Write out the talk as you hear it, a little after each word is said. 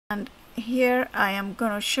And here I am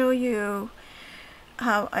going to show you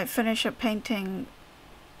how I finish a painting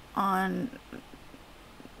on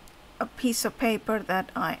a piece of paper that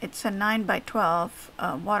it's a 9 by 12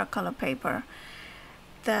 watercolor paper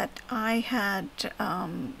that I had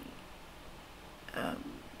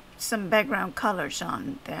some background colors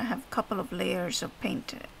on. I have a couple of layers of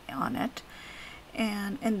paint on it,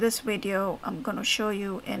 and in this video I'm going to show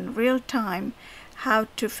you in real time how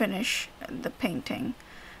to finish the painting.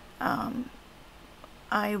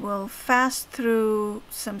 I will fast through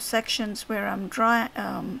some sections where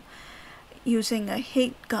I'm using a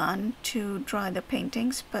heat gun to dry the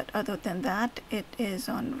paintings, but other than that it is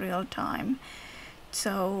on real time.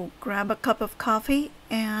 So grab a cup of coffee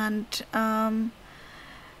and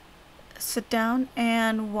sit down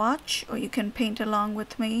and watch, or you can paint along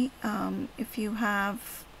with me if you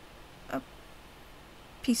have a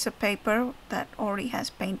piece of paper that already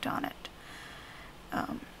has paint on it.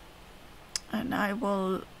 And I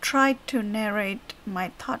will try to narrate my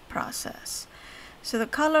thought process. So the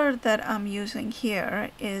color that I'm using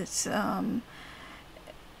here is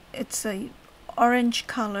it's a orange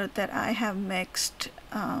color that I have mixed,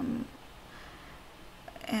 and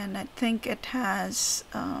I think it has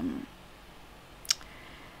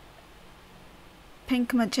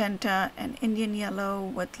pink, magenta, and Indian yellow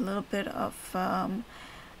with a little bit of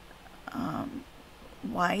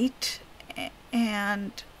white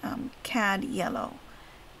and cad yellow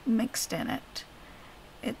mixed in it.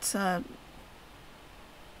 It's a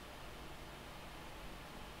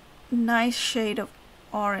nice shade of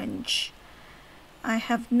orange. I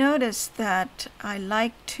have noticed that I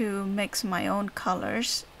like to mix my own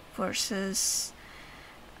colors versus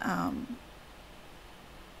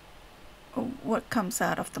what comes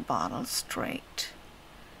out of the bottle straight.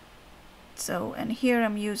 So, and here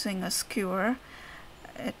I'm using a skewer.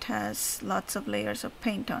 It has lots of layers of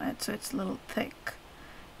paint on it, so it's a little thick,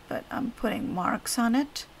 but I'm putting marks on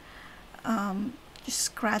it, just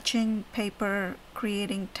scratching paper,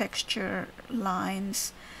 creating texture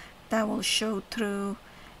lines that will show through.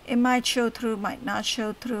 It might show through, might not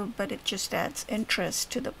show through, but it just adds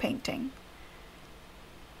interest to the painting.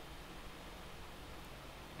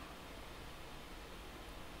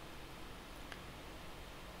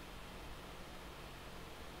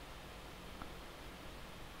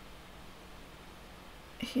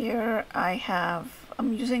 Here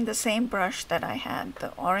I'm using the same brush that I had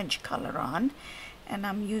the orange color on, and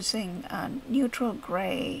I'm using neutral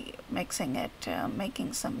gray, mixing it,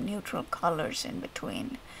 making some neutral colors in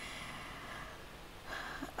between.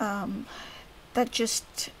 That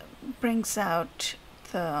just brings out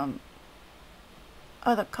the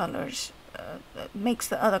other colors, makes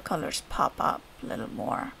the other colors pop up a little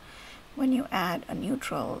more when you add a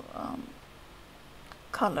neutral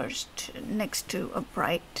colors next to a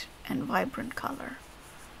bright and vibrant color.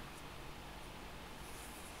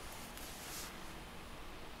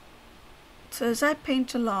 So as I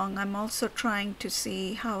paint along, I'm also trying to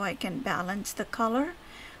see how I can balance the color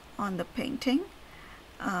on the painting.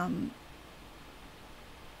 And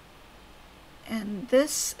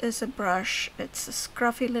this is a brush. It's a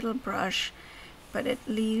scruffy little brush, but it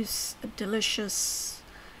leaves a delicious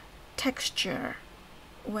texture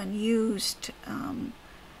when used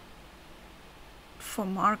for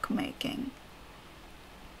mark making.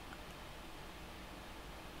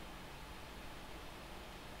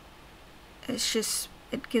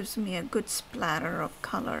 It gives me a good splatter of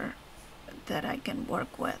color that I can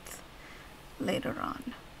work with later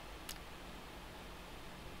on.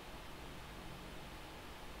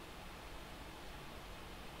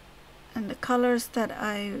 And the colors that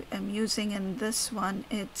I am using in this one,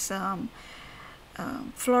 it's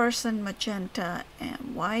Florescent Magenta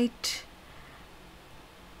and white,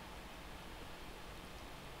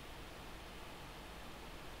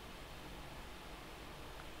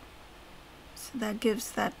 so that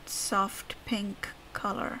gives that soft pink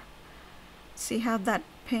color. See how that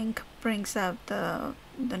pink brings out the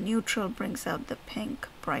neutral brings out the pink,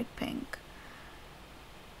 bright pink.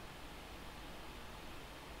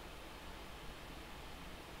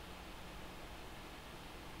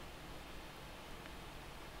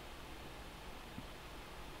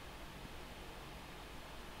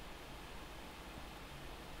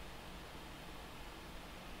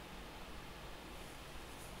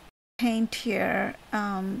 Paint here,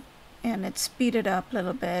 and it's speeded up a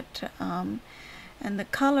little bit, and the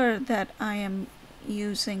color that I am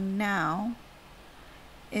using now,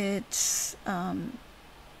 it's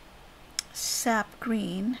Sap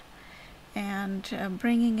Green, and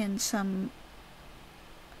bringing in some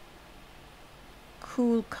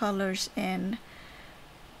cool colors in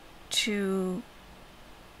to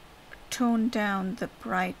tone down the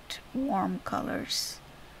bright, warm colors.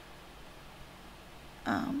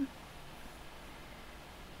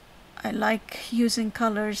 I like using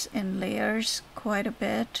colors in layers quite a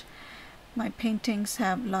bit. My paintings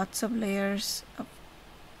have lots of layers of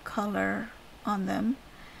color on them.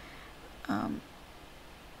 And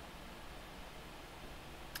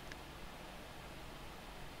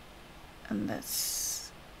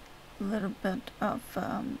that's a little bit of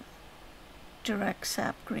direct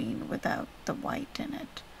sap green without the white in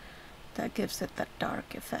it. That gives it that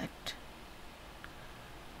dark effect.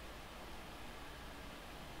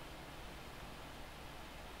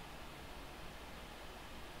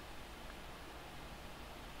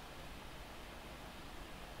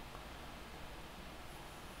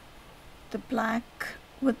 The black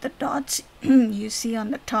with the dots you see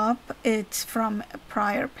on the top, it's from a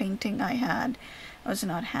prior painting I had. I was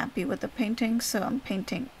not happy with the painting, so I'm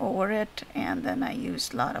painting over it, and then I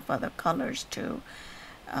used a lot of other colors to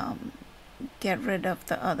get rid of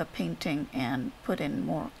the other painting and put in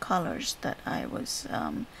more colors that I was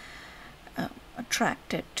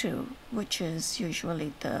attracted to, which is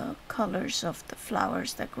usually the colors of the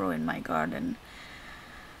flowers that grow in my garden.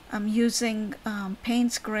 I'm using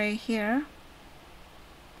Payne's Gray here.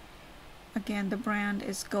 Again, the brand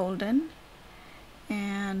is Golden,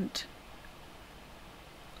 and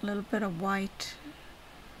a little bit of white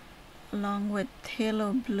along with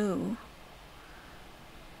Pthelo Blue.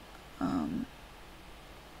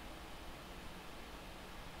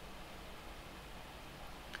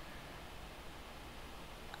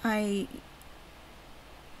 I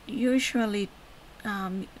usually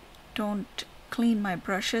don't clean my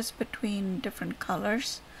brushes between different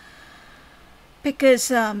colors because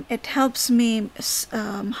it helps me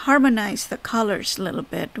harmonize the colors a little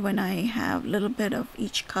bit when I have a little bit of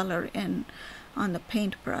each color in on the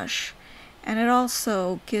paintbrush, and it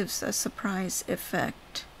also gives a surprise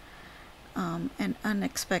effect, an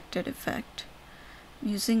unexpected effect. I'm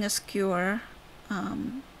using a skewer.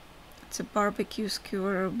 It's a barbecue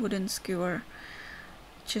skewer, wooden skewer,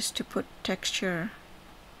 just to put texture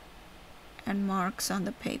and marks on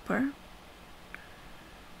the paper.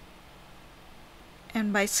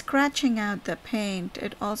 And by scratching out the paint,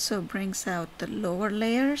 it also brings out the lower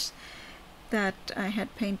layers that I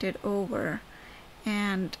had painted over,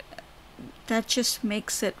 and that just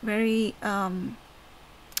makes it very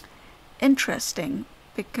interesting,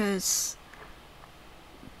 because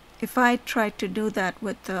if I tried to do that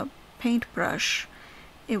with the paintbrush,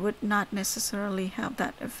 it would not necessarily have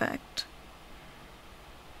that effect.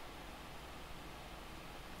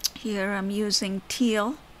 Here I'm using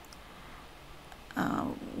teal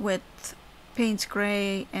with Payne's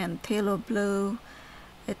Gray and Pthelo Blue.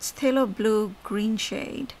 It's Pthelo Blue green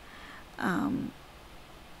shade.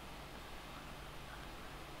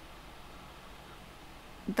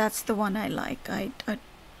 That's the one I like.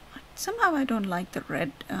 Somehow I don't like the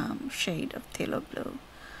red shade of Pthelo Blue.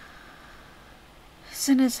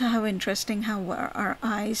 Isn't it how interesting how our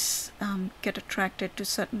eyes get attracted to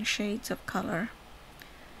certain shades of color?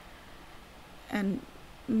 And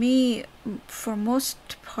me, for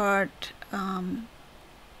most part,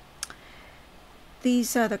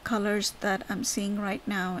 these are the colors that I'm seeing right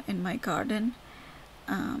now in my garden.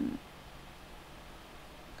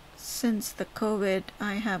 Since the COVID,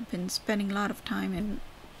 I have been spending a lot of time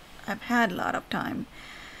I've had a lot of time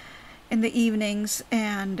in the evenings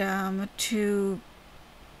and to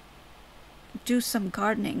do some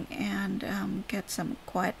gardening and get some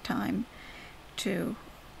quiet time to,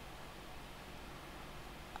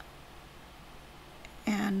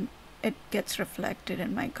 and it gets reflected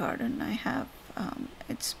in my garden. I have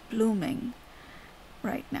it's blooming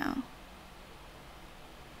right now.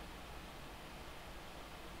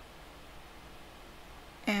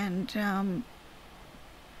 And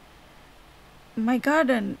my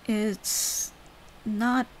garden is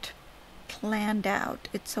not planned out,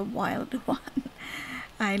 it's a wild one.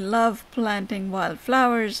 I love planting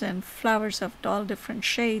wildflowers and flowers of all different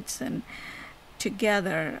shades and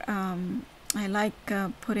together. I like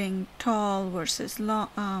putting tall versus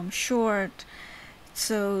long, short,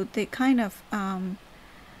 so they kind of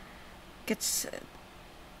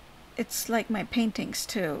it's like my paintings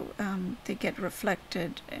too. They get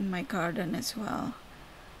reflected in my garden as well.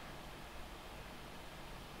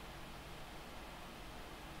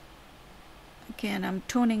 Again, I'm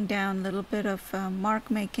toning down a little bit of mark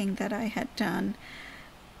making that I had done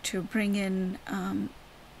to bring in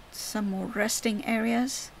some more resting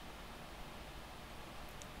areas.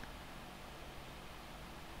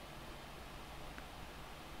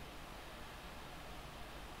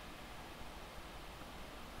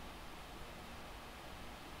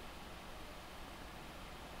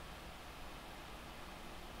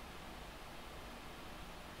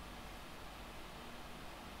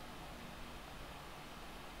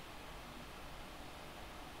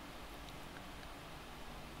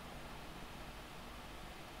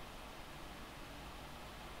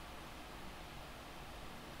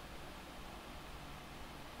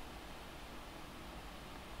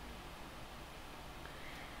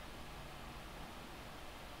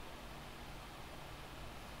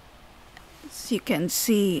 As you can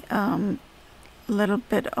see, a little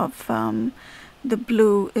bit of the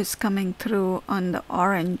blue is coming through on the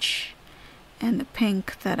orange and the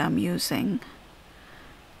pink that I'm using.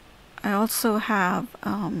 I also have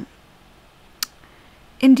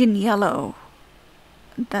Indian yellow.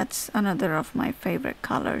 That's another of my favorite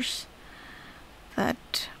colors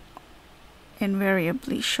that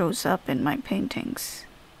invariably shows up in my paintings.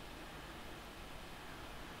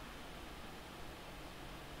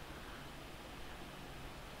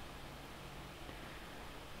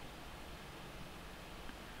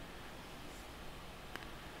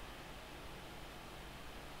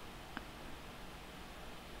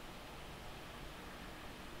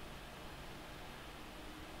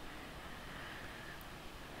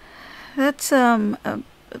 That's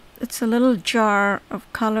it's a little jar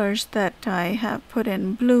of colors that I have put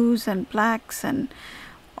in blues and blacks and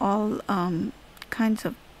all kinds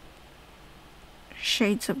of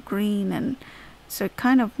shades of green, and so it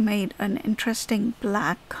kind of made an interesting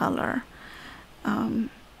black color.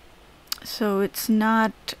 So it's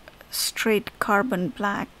not straight carbon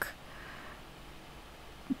black,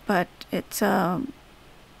 but it's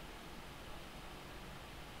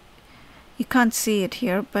you can't see it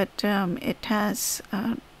here, but it has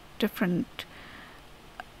a different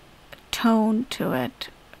tone to it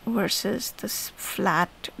versus this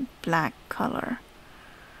flat black color.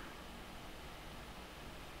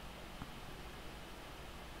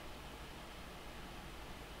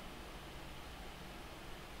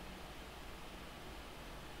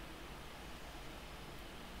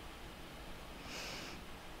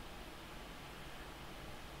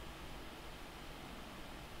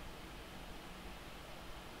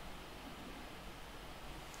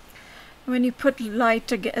 When you put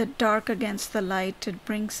dark against the light, it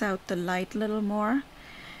brings out the light a little more.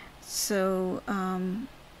 So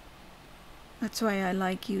that's why I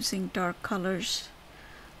like using dark colors.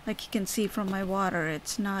 Like you can see from my water,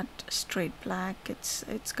 it's not straight black.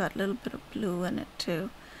 It's got a little bit of blue in it too.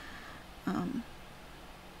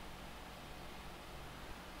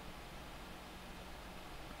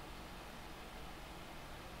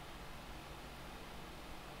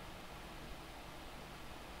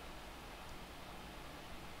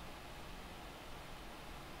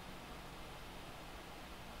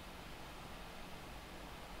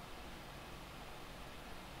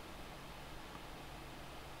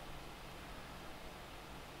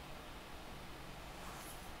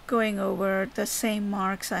 Going over the same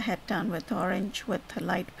marks I had done with orange with the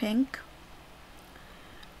light pink.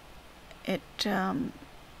 It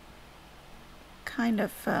kind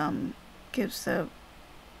of gives a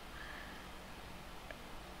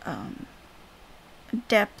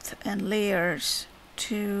depth and layers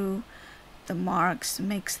to the marks,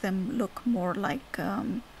 makes them look more like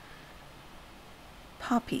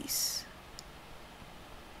poppies.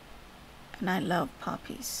 And I love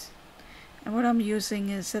poppies. And what I'm using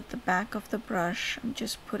is at the back of the brush, I'm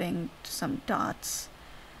just putting some dots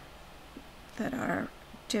that are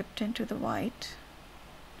dipped into the white.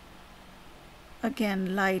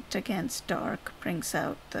 Again, light against dark brings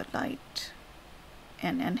out the light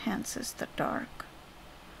and enhances the dark.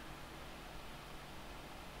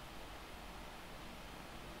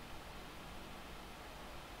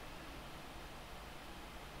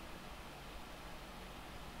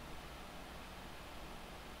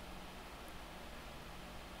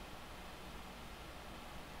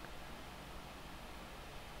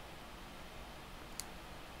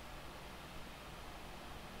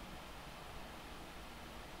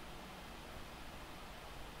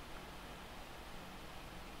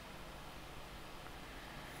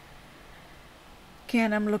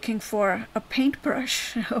 Again, I'm looking for a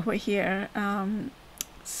paintbrush over here.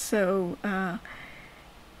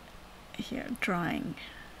 Here, drawing.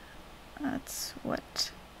 That's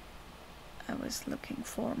what I was looking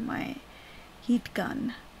for, my heat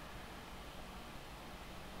gun.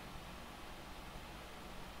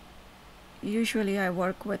 Usually I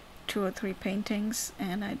work with 2 or 3 paintings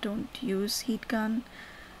and I don't use heat gun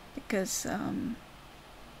because it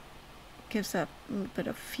gives up a little bit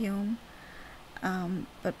of fume.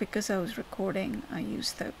 But because I was recording, I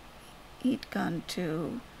used the heat gun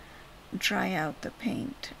to dry out the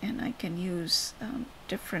paint, and I can use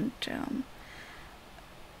different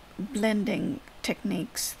blending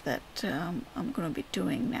techniques that I'm going to be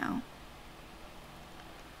doing now.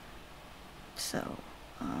 So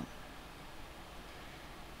I'm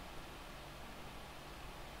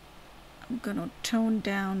going to tone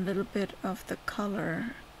down a little bit of the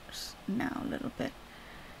colors now, a little bit,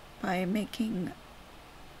 by making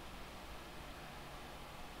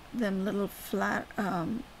them little flat,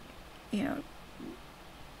 you know,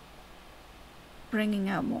 bringing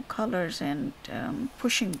out more colors and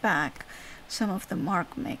pushing back some of the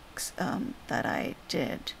mark mix that I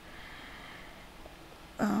did.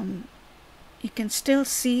 You can still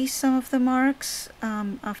see some of the marks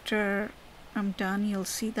after I'm done. You'll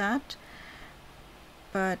see that,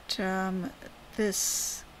 but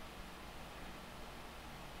this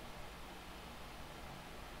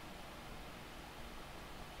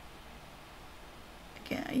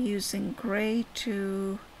again, using gray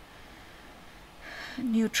to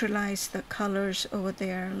neutralize the colors over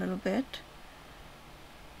there a little bit.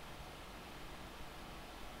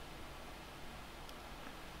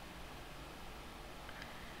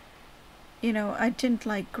 You know, I didn't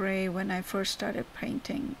like gray when I first started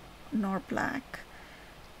painting, nor black.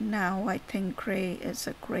 Now I think gray is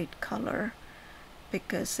a great color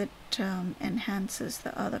because it enhances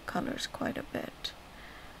the other colors quite a bit.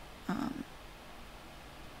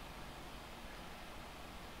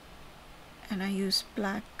 And I use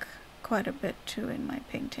black quite a bit too in my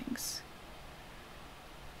paintings.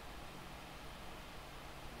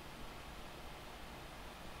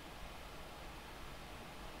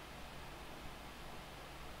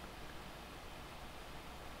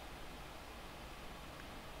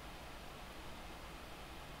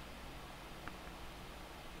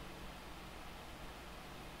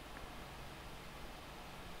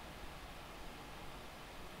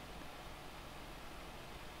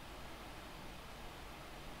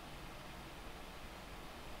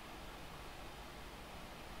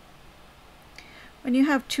 When you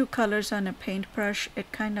have two colors on a paintbrush,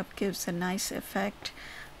 it kind of gives a nice effect,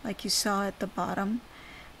 like you saw at the bottom.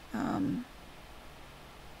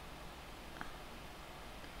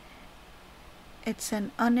 It's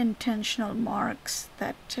an unintentional marks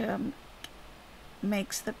that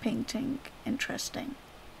makes the painting interesting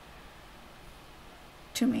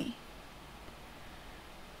to me.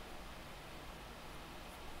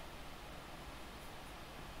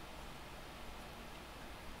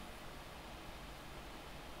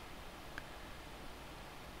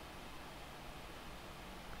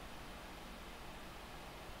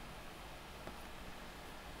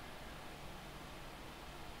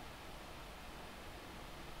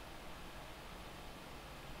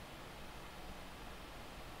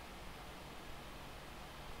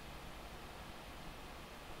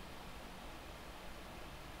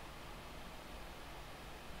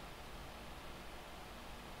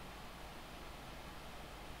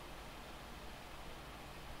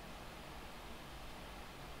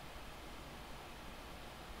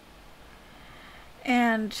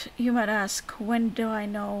 And you might ask, when do I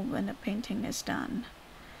know when a painting is done?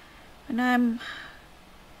 I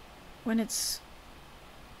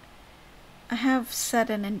have set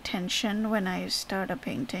an intention when I start a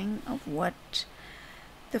painting of what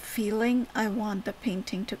the feeling I want the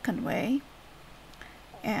painting to convey.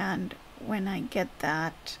 And when I get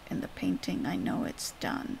that in the painting, I know it's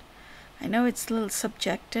done. I know it's a little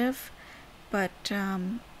subjective, but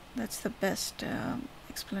that's the best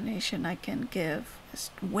explanation I can give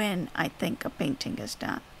as when I think a painting is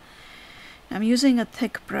done. I'm using a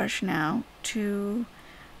thick brush now to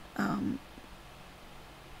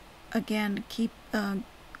again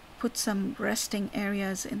put some resting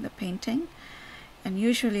areas in the painting, and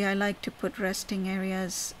usually I like to put resting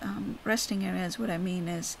areas. What I mean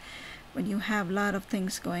is when you have a lot of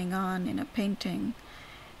things going on in a painting,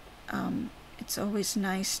 it's always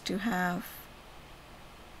nice to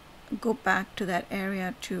go back to that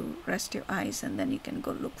area to rest your eyes, and then you can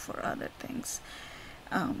go look for other things.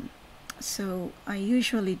 So I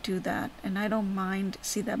usually do that, and I don't mind.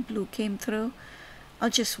 See, that blue came through. I'll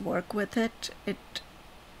just work with it. It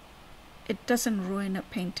doesn't ruin a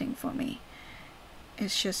painting for me.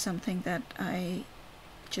 It's just something that I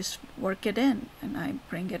just work it in, and I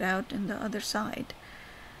bring it out in the other side.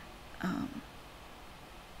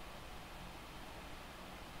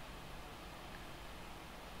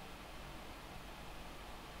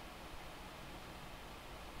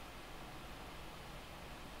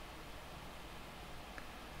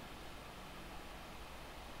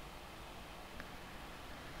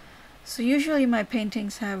 So usually my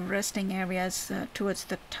paintings have resting areas towards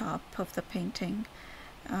the top of the painting.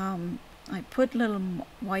 I put little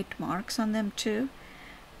white marks on them too.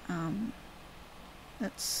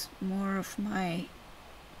 That's more of my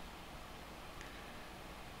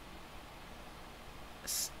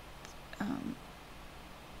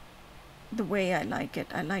the way I like it.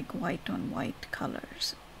 I like white on white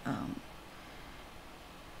colors.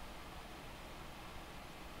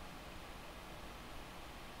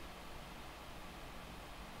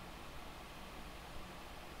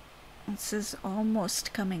 This is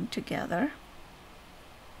almost coming together.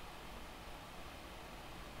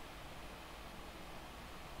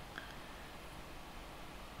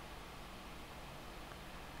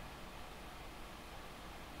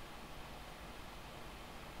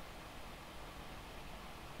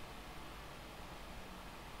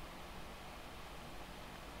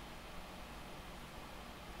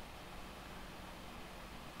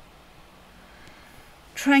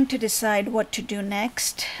 trying to decide what to do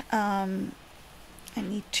next. I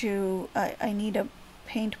need a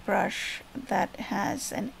paintbrush that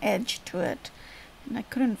has an edge to it, and I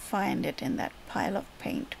couldn't find it in that pile of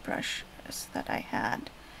paintbrushes that I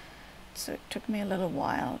had, so it took me a little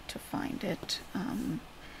while to find it.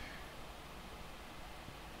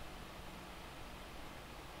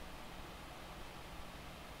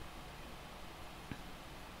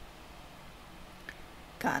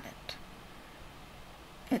 Got it.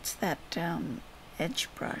 It's that edge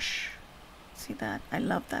brush. See that? I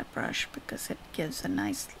love that brush because it gives a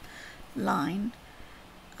nice line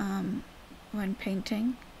when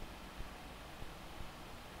painting.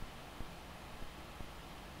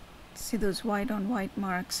 See those white on white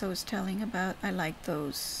marks I was telling about? I like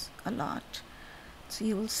those a lot. So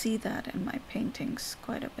you will see that in my paintings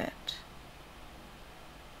quite a bit.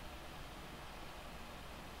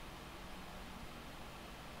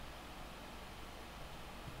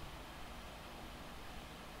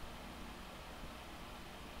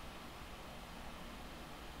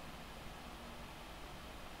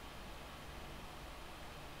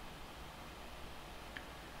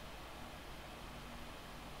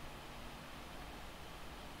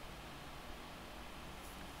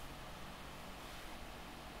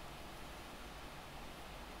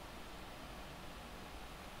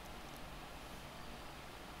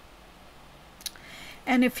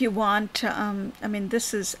 And if you want, I mean,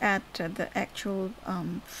 this is at the actual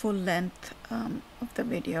full length of the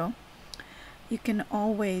video. You can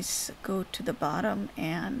always go to the bottom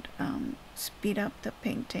and speed up the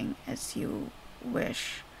painting as you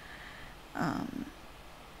wish. I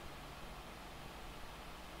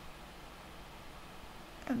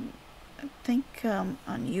think on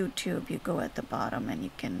YouTube you go at the bottom and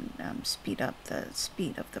you can speed up the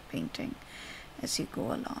speed of the painting as you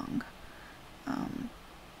go along.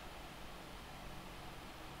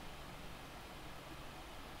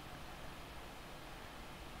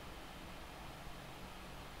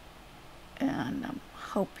 And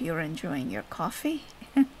hope you're enjoying your coffee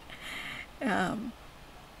and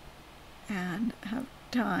have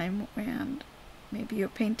time, and maybe you're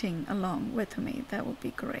painting along with me. That would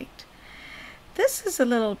be great. This is a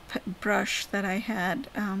little brush that I had,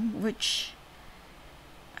 which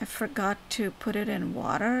I forgot to put it in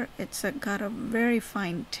water. It's got a very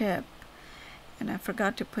fine tip, and I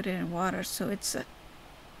forgot to put it in water, so it's a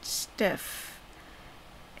stiff,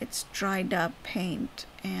 it's dried up paint,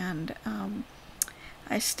 and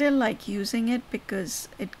I still like using it because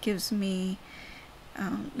it gives me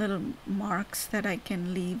little marks that I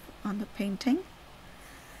can leave on the painting,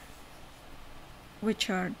 which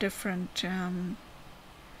are different than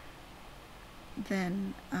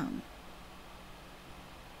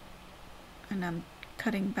and I'm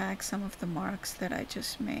cutting back some of the marks that I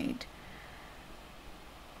just made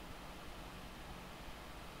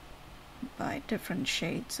by different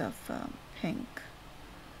shades of pink.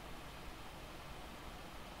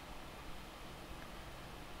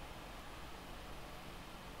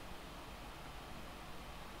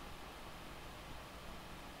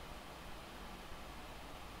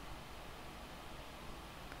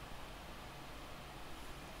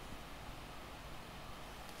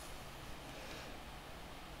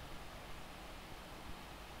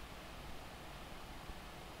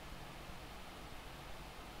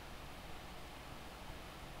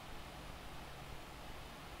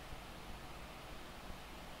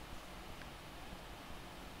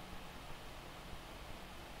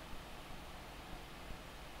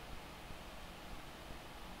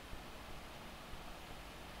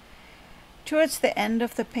 Towards the end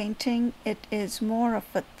of the painting, it is more of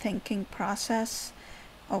a thinking process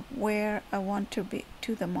of where I want to be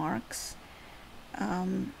to the marks,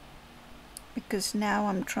 because now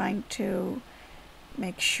I'm trying to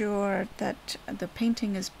make sure that the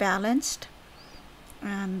painting is balanced,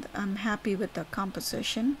 and I'm happy with the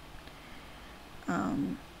composition.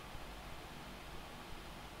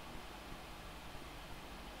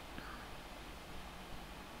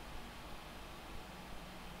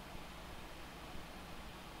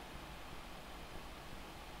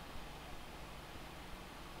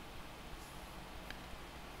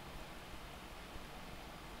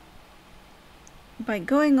 By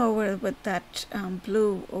going over with that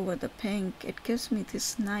blue over the pink, it gives me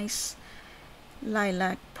this nice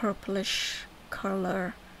lilac purplish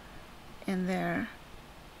color in there,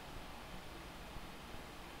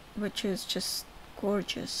 which is just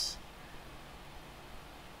gorgeous.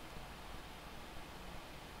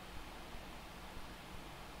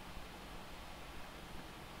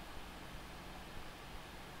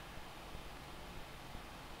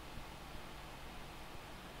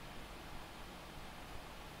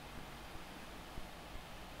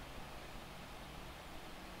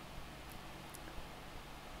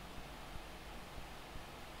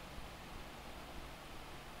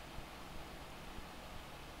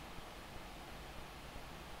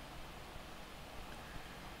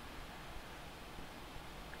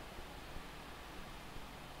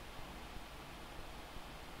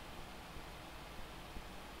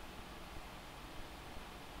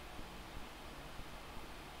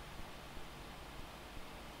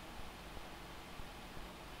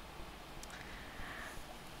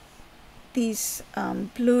 these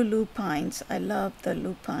blue lupines. I love the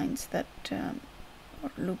lupines that,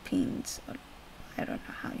 or lupines, or I don't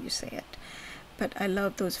know how you say it, but I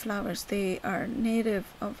love those flowers. They are native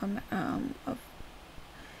of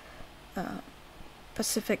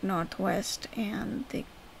Pacific Northwest, and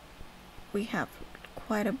we have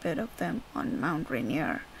quite a bit of them on Mount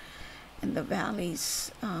Rainier in the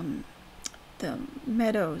valleys, the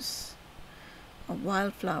meadows of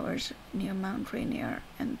wildflowers near Mount Rainier,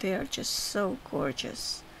 and they are just so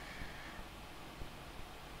gorgeous.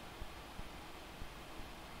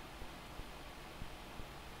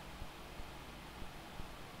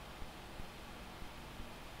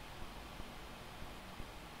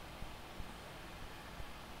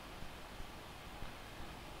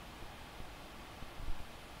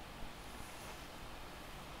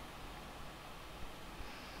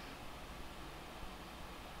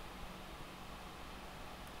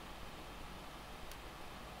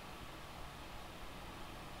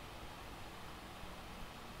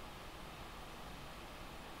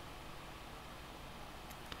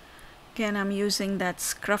 Again, I'm using that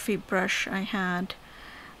scruffy brush I had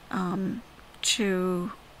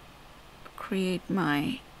to create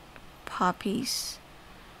my poppies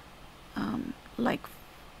like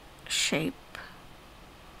shape.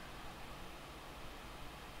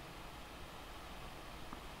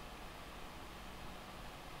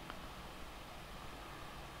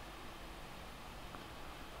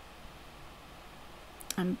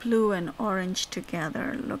 And blue and orange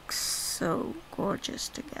together looks so gorgeous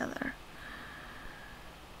together.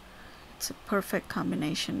 It's a perfect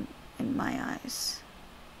combination in my eyes.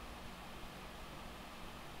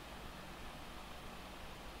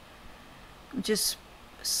 I'm just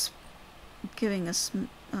giving us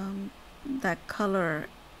that color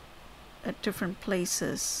at different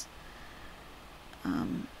places,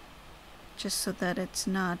 just so that it's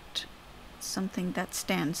not something that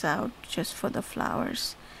stands out just for the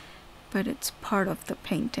flowers, but it's part of the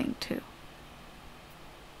painting too.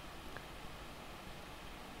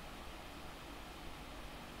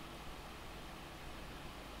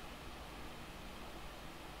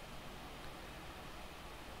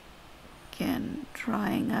 Again,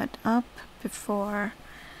 drying it up before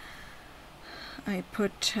I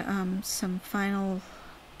put some final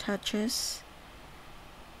touches.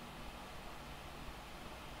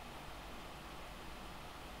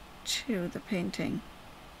 To the painting.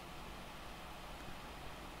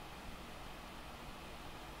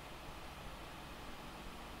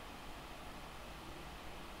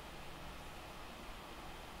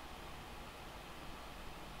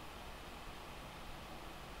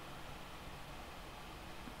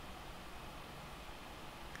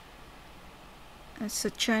 It's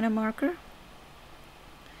a China marker,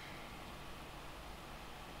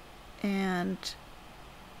 and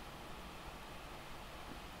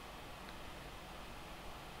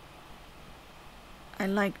I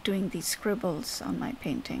like doing these scribbles on my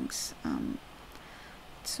paintings.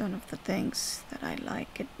 It's one of the things that I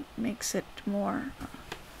like. It makes it more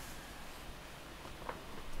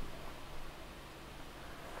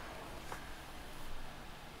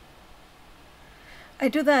I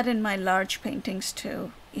do that in my large paintings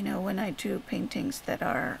too. You know, when I do paintings that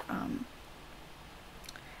are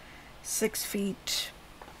 6 feet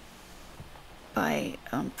by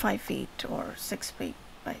 5 feet, or 6 feet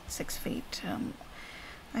by 6 feet,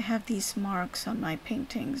 I have these marks on my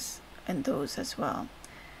paintings and those as well,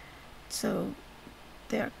 so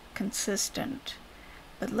they're consistent.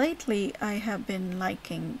 But lately I have been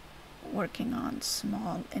liking working on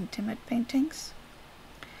small intimate paintings,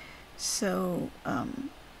 so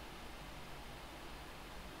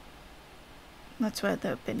that's why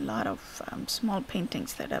there have been a lot of small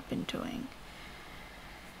paintings that I've been doing.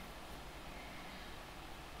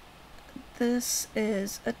 This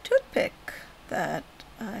is a toothpick that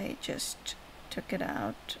I just took it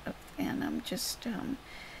out of, and I'm just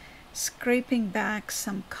scraping back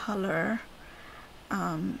some color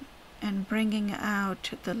and bringing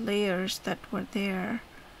out the layers that were there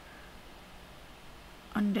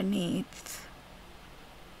underneath.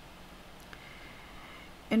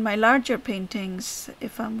 In my larger paintings,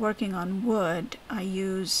 if I'm working on wood, I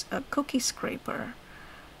use a cookie scraper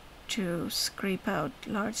to scrape out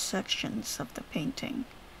large sections of the painting,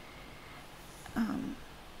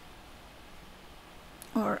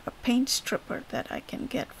 or a paint stripper that I can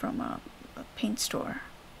get from a paint store.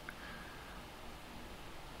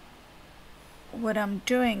 What I'm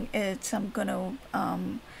doing is I'm going to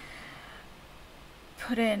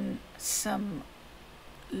put in some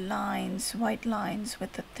lines, white lines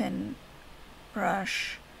with a thin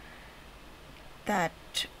brush that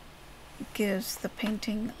gives the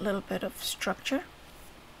painting a little bit of structure.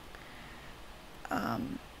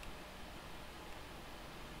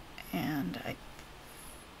 And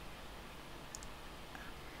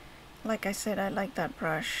like I said, I like that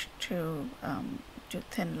brush to do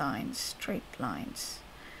thin lines, straight lines.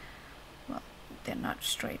 Well, they're not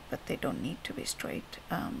straight, but they don't need to be straight.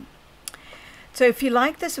 So if you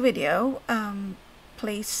like this video,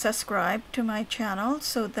 please subscribe to my channel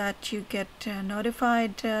so that you get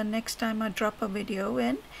notified next time I drop a video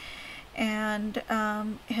in, and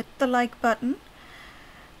hit the like button.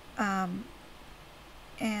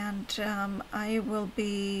 I will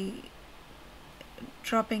be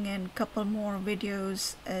dropping in a couple more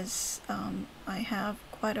videos, as I have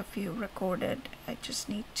quite a few recorded. I just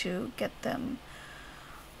need to get them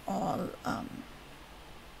all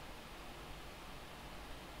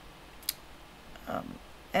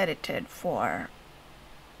edited for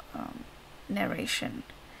narration.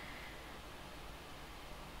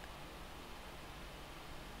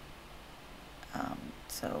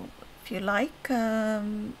 So if you like,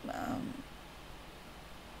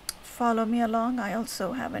 follow me along. I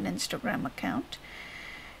also have an Instagram account,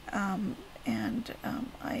 and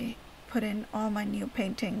I put in all my new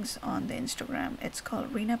paintings on the Instagram. It's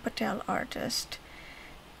called Rina Patel Artist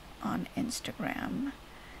on Instagram,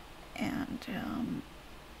 and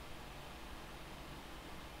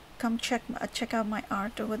come check out my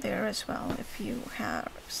art over there as well if you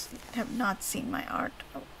have not seen my art.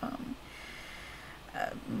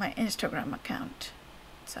 My Instagram account.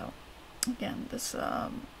 So again, this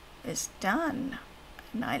is done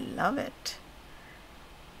and I love it.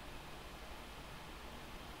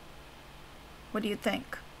 What do you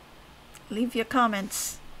think? Leave your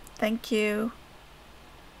comments. Thank you.